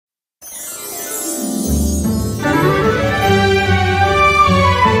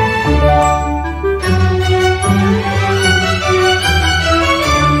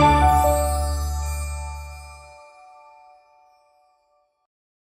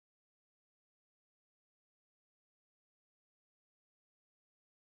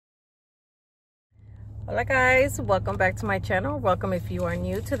Hola guys, welcome back to my channel. Welcome if you are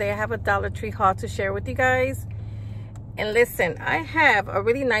new. Today I have a Dollar Tree haul to share with you guys. And listen, I have a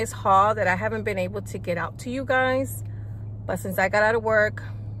really nice haul that I haven't been able to get out to you guys. But since I got out of work,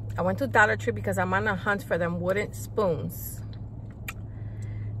 I went to Dollar Tree because I'm on a hunt for them wooden spoons.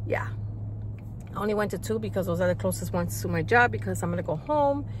 Yeah, I only went to 2 because those are the closest ones to my job, because I'm gonna go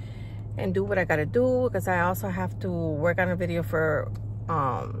home and do what I gotta do, because I also have to work on a video for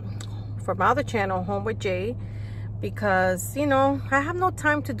my other channel, Home with Jay, because you know I have no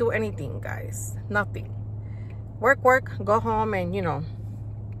time to do anything, guys. Nothing. Work, go home, and you know.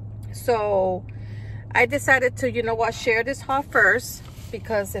 So I decided to, you know what, share this haul first,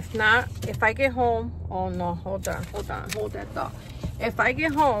 because if not, if I get home, oh no, hold on, hold that thought. If I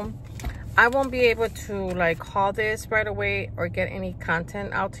get home, I won't be able to like haul this right away or get any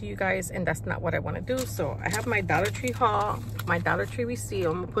content out to you guys, and that's not what I want to do. So I have my Dollar Tree haul, my Dollar Tree receipt.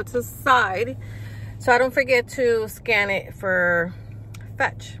 I'm gonna put to the side so I don't forget to scan it for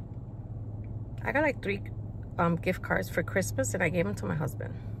fetch. I got like 3 gift cards for Christmas, and I gave them to my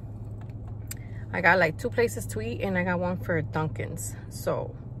husband. I got like 2 places to eat, and I got 1 for Dunkin's.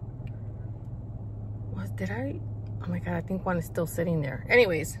 So what did I? Oh my god, I think 1 is still sitting there.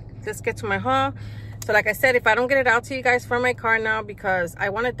 Anyways, let's get to my haul. So like I said, if I don't get it out to you guys from my car now, because I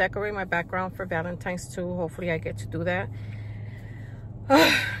want to decorate my background for Valentine's too. Hopefully I get to do that.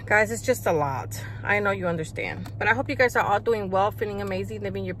 Guys, it's just a lot. I know you understand, but I hope you guys are all doing well, feeling amazing,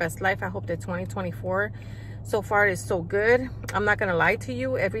 living your best life. I hope that 2024 so far is so good. I'm not gonna lie to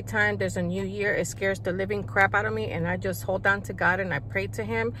you, every time there's a new year, it scares the living crap out of me, and I just hold on to God and I pray to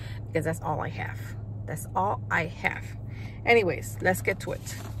him, because that's all I have. That's all I have. Anyways, let's get to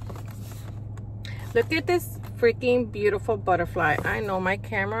it. Look at this freaking beautiful butterfly. I know my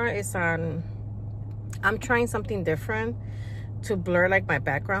camera is on, I'm trying something different to blur like my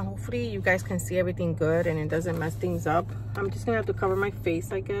background. Hopefully you guys can see everything good and it doesn't mess things up. I'm just gonna have to cover my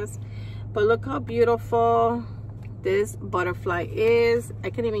face, I guess. But look how beautiful this butterfly is.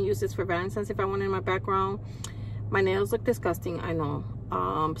 I can even use this for Valentine's if I want it in my background. My nails look disgusting, I know.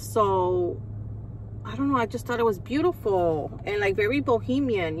 So I don't know, I just thought it was beautiful and like very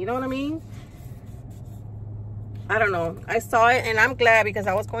bohemian, you know what I mean? I don't know, I saw it and I'm glad, because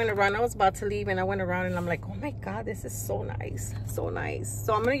I was going to run, I was about to leave, and I went around and I'm like, oh my god, this is so nice, so nice.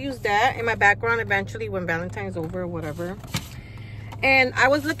 So I'm gonna use that in my background eventually when Valentine's over or whatever. And I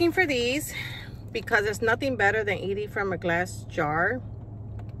was looking for these because there's nothing better than eating from a glass jar.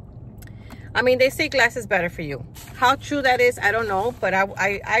 I mean, they say glass is better for you. How true that is, I don't know, but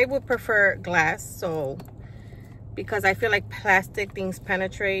I would prefer glass. So because I feel like plastic things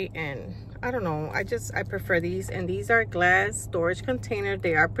penetrate, and I don't know, I prefer these. And these are glass storage containers.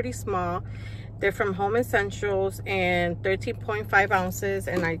 They are pretty small. They're from Home Essentials and 13.5 ounces,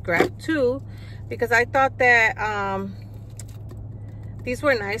 and I grabbed 2 because I thought that these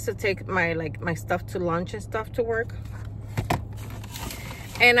were nice to take my stuff to lunch and stuff to work.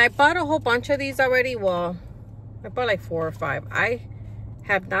 And I bought a whole bunch of these already. Well, I bought like 4 or 5. I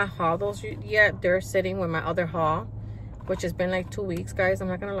have not hauled those yet. They're sitting with my other haul, which has been like 2 weeks, guys. I'm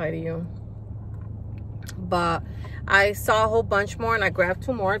not gonna lie to you. But I saw a whole bunch more, and I grabbed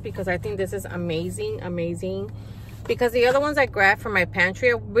 2 more because I think this is amazing, amazing. Because the other ones I grabbed from my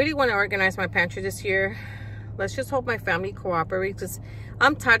pantry, I really want to organize my pantry this year. Let's just hope my family cooperates, because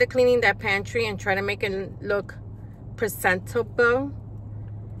I'm tired of cleaning that pantry and trying to make it look presentable.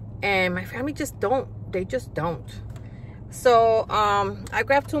 And my family just don't. They just don't. So I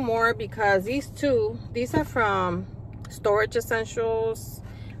grabbed 2 more because these are from Storage Essentials,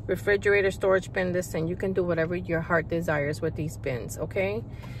 refrigerator storage bin. Listen, you can do whatever your heart desires with these bins, okay?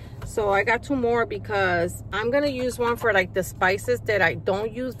 So I got 2 more because I'm gonna use one for like the spices that I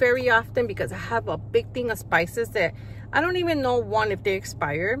don't use very often, because I have a big thing of spices that I don't even know, 1, if they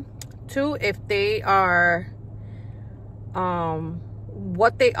expire, 2, if they are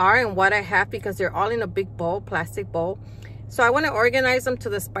what they are and what I have, because they're all in a big bowl, plastic bowl. So I want to organize them to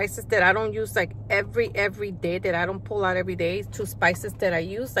the spices that I don't use like every day, that I don't pull out every day, to spices that I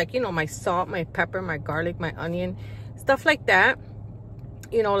use, like, you know, my salt, my pepper, my garlic, my onion, stuff like that.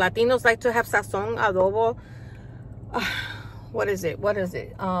 You know, Latinos like to have sazon, adobo, what is it,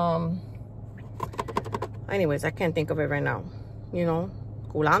 anyways, I can't think of it right now, you know,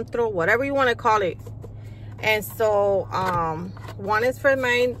 culantro, whatever you want to call it. And so 1 is for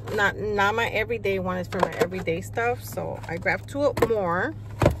my not my everyday, 1 is for my everyday stuff. So I grabbed 2 more,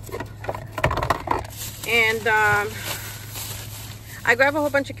 and I grabbed a whole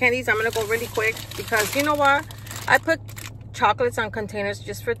bunch of candies. I'm gonna go really quick because you know what, I put chocolates on containers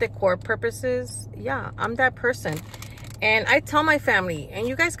just for decor purposes. Yeah, I'm that person. And I tell my family, and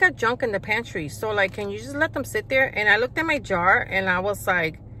you guys got junk in the pantry, so like, can you just let them sit there? And I looked at my jar and I was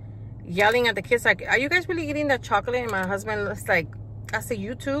like yelling at the kids, like, are you guys really eating that chocolate? And my husband was like, I said,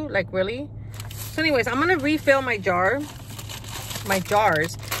 you too? Like, really? So anyways, I'm gonna refill my jars,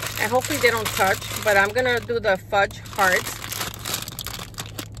 and hopefully they don't touch, but I'm gonna do the fudge hearts.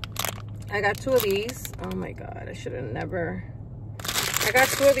 I got 2 of these. Oh my God, I should have never. I got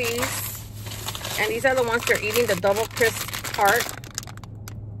 2 of these. And these are the ones they're eating, the double crisp heart.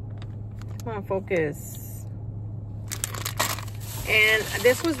 Come on, focus. And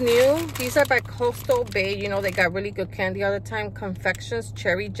this was new. These are by Coastal Bay. You know, they got really good candy all the time. Confections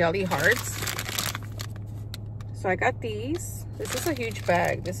Cherry Jelly Hearts. So I got these. This is a huge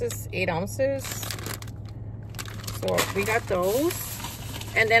bag. This is 8 ounces. So we got those.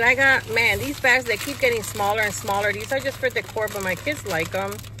 And then I got, man, these bags, they keep getting smaller and smaller. These are just for decor, but my kids like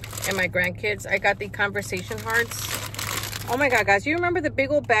them. And my grandkids. I got the Conversation Hearts. Oh my God, guys, you remember the big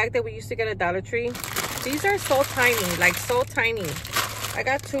old bag that we used to get at Dollar Tree? These are so tiny, like so tiny. I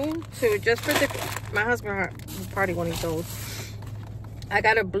got 2 just for the, my husband probably won't eat those. I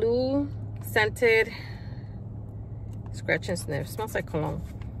got a blue scented scratch and sniff. Smells like cologne.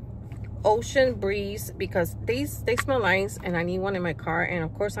 Ocean Breeze, because they smell nice and I need one in my car. And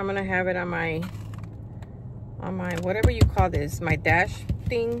of course I'm gonna have it on my whatever you call this, my dash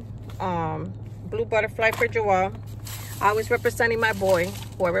thing. Blue Butterfly for Joelle. Always representing my boy.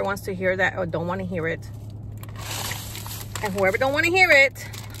 Whoever wants to hear that or don't want to hear it, and whoever don't want to hear it,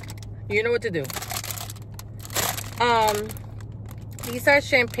 you know what to do. These are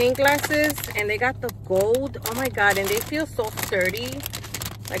champagne glasses and they got the gold. Oh my God, and they feel so sturdy.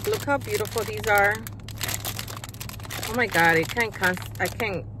 Like, look how beautiful these are. Oh my God, I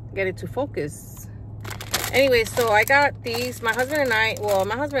can't get it to focus. Anyway, so I got these. My husband and I, well,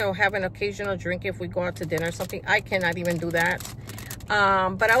 my husband will have an occasional drink if we go out to dinner or something. I cannot even do that.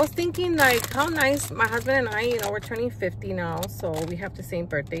 But I was thinking, like, how nice. My husband and I, you know, we're turning 50 now, so we have the same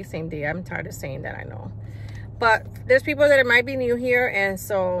birthday, same day. I'm tired of saying that, I know. But there's people that might be new here, and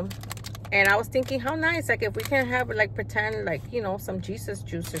so, and I was thinking how nice, like, if we can have, like, pretend, like, you know, some Jesus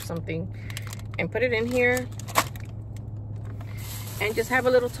juice or something, and put it in here, and just have a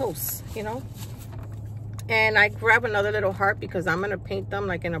little toast, you know. And I grab another little heart because I'm gonna paint them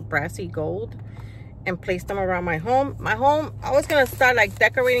like in a brassy gold and place them around my home. My home, I was gonna start like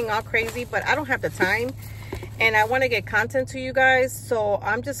decorating all crazy, but I don't have the time and I want to get content to you guys, so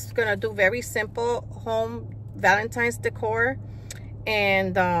I'm just gonna do very simple home Valentine's decor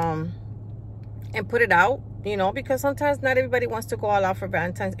and put it out, you know, because sometimes not everybody wants to go all out for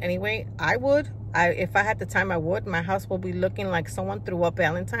Valentine's anyway. I would. If I had the time, I would. My house will be looking like someone threw up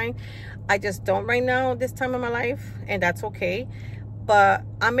Valentine. I just don't right now, this time of my life, and that's okay. But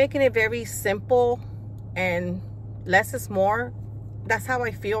I'm making it very simple, and less is more. That's how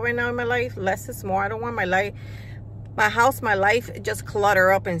I feel right now in my life. Less is more. I don't want my house, my life just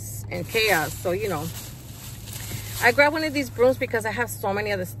clutter up and chaos. So, you know, I grabbed one of these brooms because I have so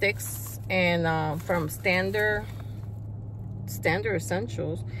many other sticks, and from Standard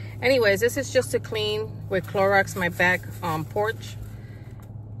Essentials. Anyways, this is just to clean with Clorox my back porch,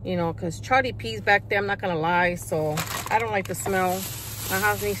 you know, because Charlie pees back there, I'm not gonna lie, so I don't like the smell. My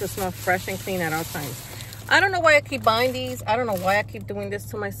house needs to smell fresh and clean at all times. I don't know why I keep buying these. I don't know why I keep doing this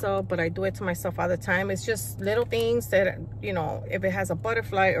to myself, but I do it to myself all the time. It's just little things that, you know, if it has a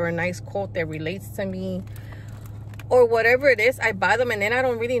butterfly or a nice quote that relates to me or whatever it is, I buy them and then I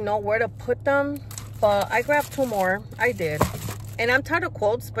don't really know where to put them. But I grabbed 2 more. I did. And I'm tired of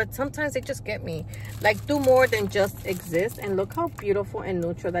quotes, but sometimes they just get me. Like, do more than just exist. And look how beautiful and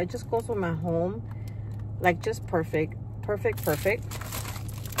neutral. That just goes with my home. Like, just perfect. Perfect, perfect.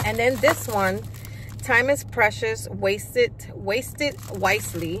 And then this one, time is precious. Waste it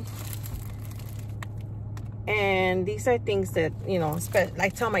wisely. And these are things that, you know, I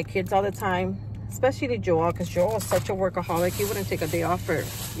tell my kids all the time. Especially Joel, because Joel is such a workaholic. He wouldn't take a day off for,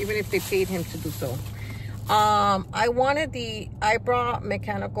 even if they paid him to do so. I wanted the eyebrow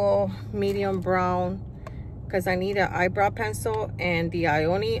mechanical medium brown because I need an eyebrow pencil, and the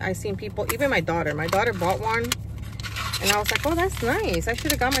Ioni. I seen people, even my daughter bought one, and I was like, oh, that's nice. I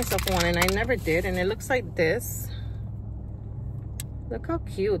should have got myself one, and I never did. And it looks like this. Look how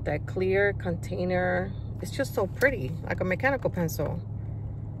cute, that clear container. It's just so pretty, like a mechanical pencil,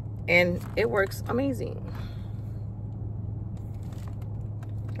 and it works amazing.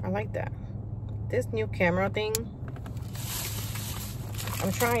 I like that. This new camera thing,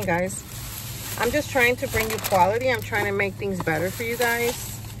 I'm trying, guys. I'm just trying to bring you quality. I'm trying to make things better for you guys.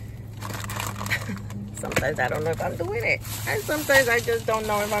 Sometimes I don't know if I'm doing it, and sometimes I just don't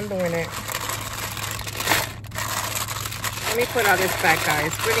know if I'm doing it. Let me put out this bag,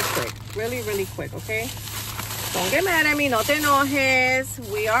 guys, really quick. Really quick, okay? Don't get mad at me, no te enojes.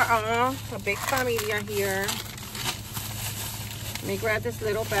 We are a big familia here. Let me grab this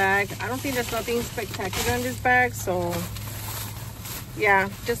little bag. I don't think there's nothing spectacular in this bag, so yeah,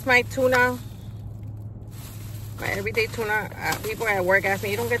 just my tuna. My everyday tuna. People at work ask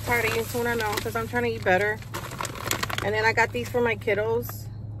me, you don't get tired of eating tuna? No, because I'm trying to eat better. And then I got these for my kiddos.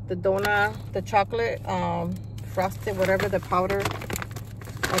 The donut, the chocolate, frosted, whatever, the powder.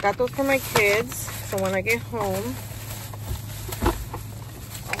 I got those for my kids. So when I get home,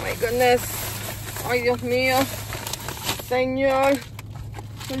 oh my goodness, ay Dios mío, Señor,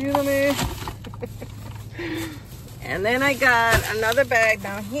 ayúdame. And then I got another bag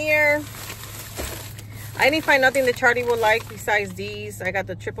down here. I didn't find nothing that Charlie would like besides these. I got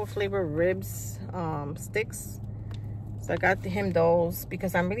the triple flavor ribs sticks. So I got him those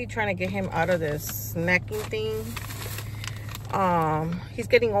because I'm really trying to get him out of this snacking thing. He's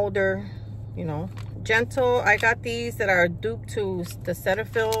getting older, you know. Gentle, I got these that are dupe to the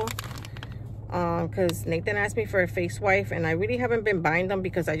Cetaphil because Nathan asked me for a face wipe, and I really haven't been buying them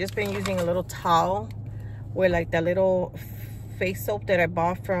because I just been using a little towel with like that little face soap that I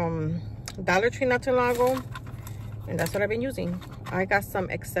bought from Dollar Tree not too long ago, and that's what I've been using. I got some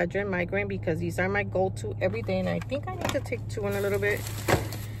Excedrin migraine because these are my go-to every day, and I think I need to take two in a little bit.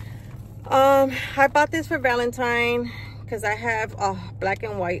 I bought this for Valentine because I have a black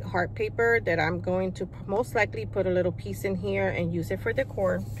and white heart paper that I'm going to most likely put a little piece in here and use it for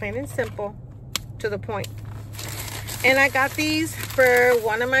decor. Plain and simple, to the point. And I got these for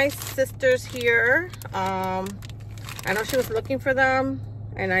one of my sisters here. I know she was looking for them,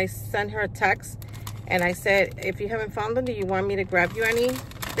 and I sent her a text and I said, if you haven't found them, do you want me to grab you any?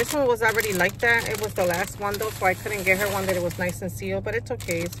 This one was already like that. It was the last one though, so I couldn't get her one that it was nice and sealed, but it's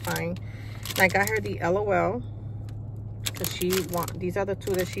okay, it's fine. And I got her the LOL. These are the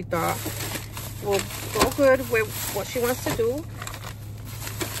two that she thought will go good with what she wants to do,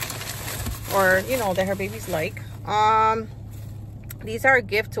 or you know, that her babies like. These are a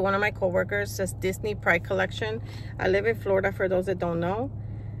gift to one of my coworkers. It says Disney Pride Collection. I live in Florida, for those that don't know,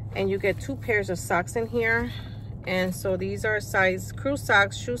 and you get 2 pairs of socks in here. And so these are size crew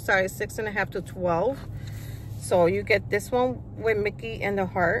socks, shoe size 6.5 to 12. So you get this one with Mickey and the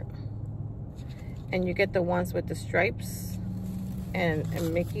heart, and you get the ones with the stripes and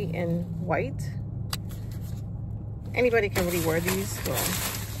Mickey in white. Anybody can really wear these, so.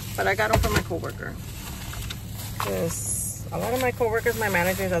 But I got them for my coworker, because a lot of my coworkers, my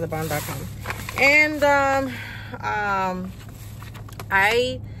managers, are the Bond.com. And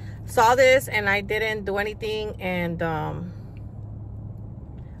I saw this and I didn't do anything, and I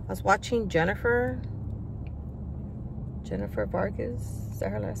was watching Jennifer Vargas, is that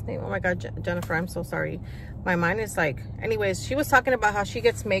her last name? Oh my god, Jennifer, I'm so sorry, my mind is like, anyways, she was talking about how she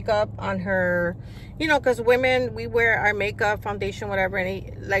gets makeup on her, you know, because women, we wear our makeup, foundation, whatever,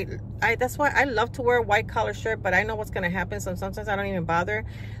 and that's why I love to wear a white collar shirt, but I know what's gonna happen, so sometimes I don't even bother.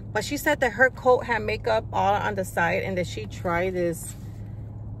 But she said that her coat had makeup all on the side, and that she tried this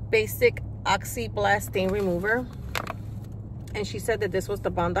basic Oxy Blast stain remover, and she said that this was the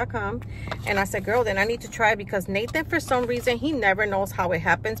Bond.com. And I said, girl, then I need to try it, because Nathan, for some reason, he never knows how it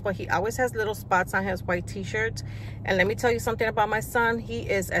happens, but he always has little spots on his white t-shirts. And let me tell you something about my son. He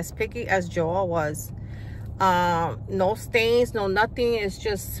is as picky as Joel was. No stains, no nothing. It's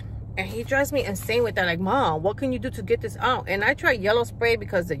just, and he drives me insane with that. Like, Mom, what can you do to get this out? And I tried yellow spray,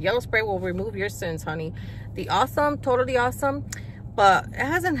 because the yellow spray will remove your sins, honey. The Awesome, totally awesome, but it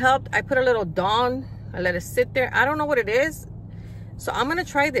hasn't helped. I put a little Dawn, I let it sit there. I don't know what it is. So I'm gonna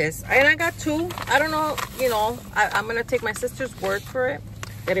try this, and I got 2. I don't know, you know, I'm gonna take my sister's word for it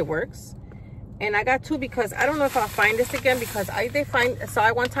that it works. And I got 2 because I don't know if I'll find this again, because I saw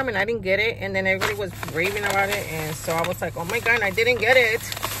it one time and I didn't get it, and then everybody was raving about it, and so I was like, oh my god, I didn't get it.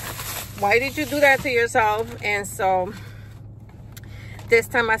 Why did you do that to yourself? And so this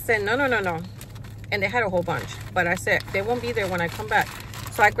time I said, no. And they had a whole bunch, but I said they won't be there when I come back.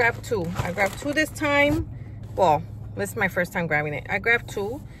 So I grabbed 2. I grabbed 2 this time. Well, this is my first time grabbing it. I grabbed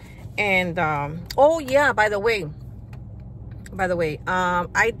 2. And oh yeah, by the way,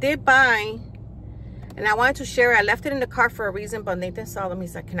 I did buy, and I wanted to share it. I left it in the car for a reason, but Nathan saw them.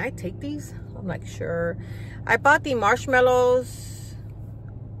 He's like, can I take these? I'm like, sure. I bought the marshmallows,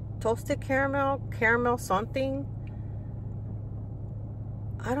 toasted caramel something.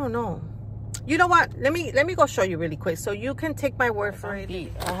 I don't know. You know what? Let me go show you really quick, so you can take my word for it.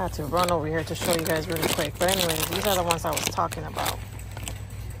 I had to run over here to show you guys really quick. But anyways, these are the ones I was talking about.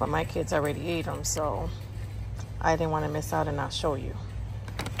 But my kids already ate them, so I didn't want to miss out and not show you.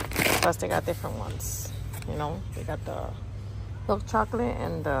 Plus, they got different ones. You know, they got the milk chocolate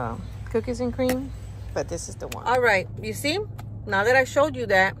and cookies and cream, but this is the one. All right, you see, now that I showed you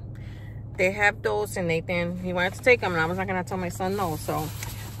that, they have those, and Nathan, he wanted to take them, and I was not gonna tell my son no. So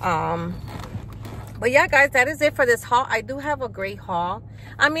but yeah, guys, that is it for this haul. I do have a great haul.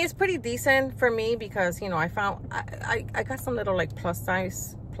 I mean, it's pretty decent for me because, you know, I found I got some little like plus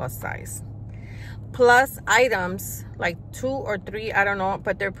items, like 2 or 3, I don't know,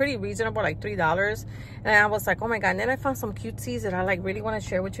 but they're pretty reasonable, like $3. And I was like, oh my god. And then I found some cutesies that I like really want to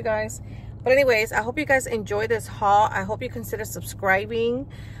share with you guys. But anyways, I hope you guys enjoy this haul. I hope you consider subscribing.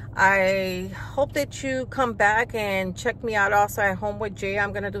 I hope that you come back and check me out also at Home with Jay.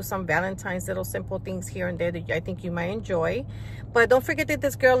 I'm gonna do some Valentine's little simple things here and there that I think you might enjoy. But don't forget that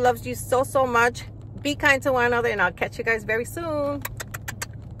this girl loves you so much. Be kind to one another, and I'll catch you guys very soon.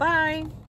 Bye.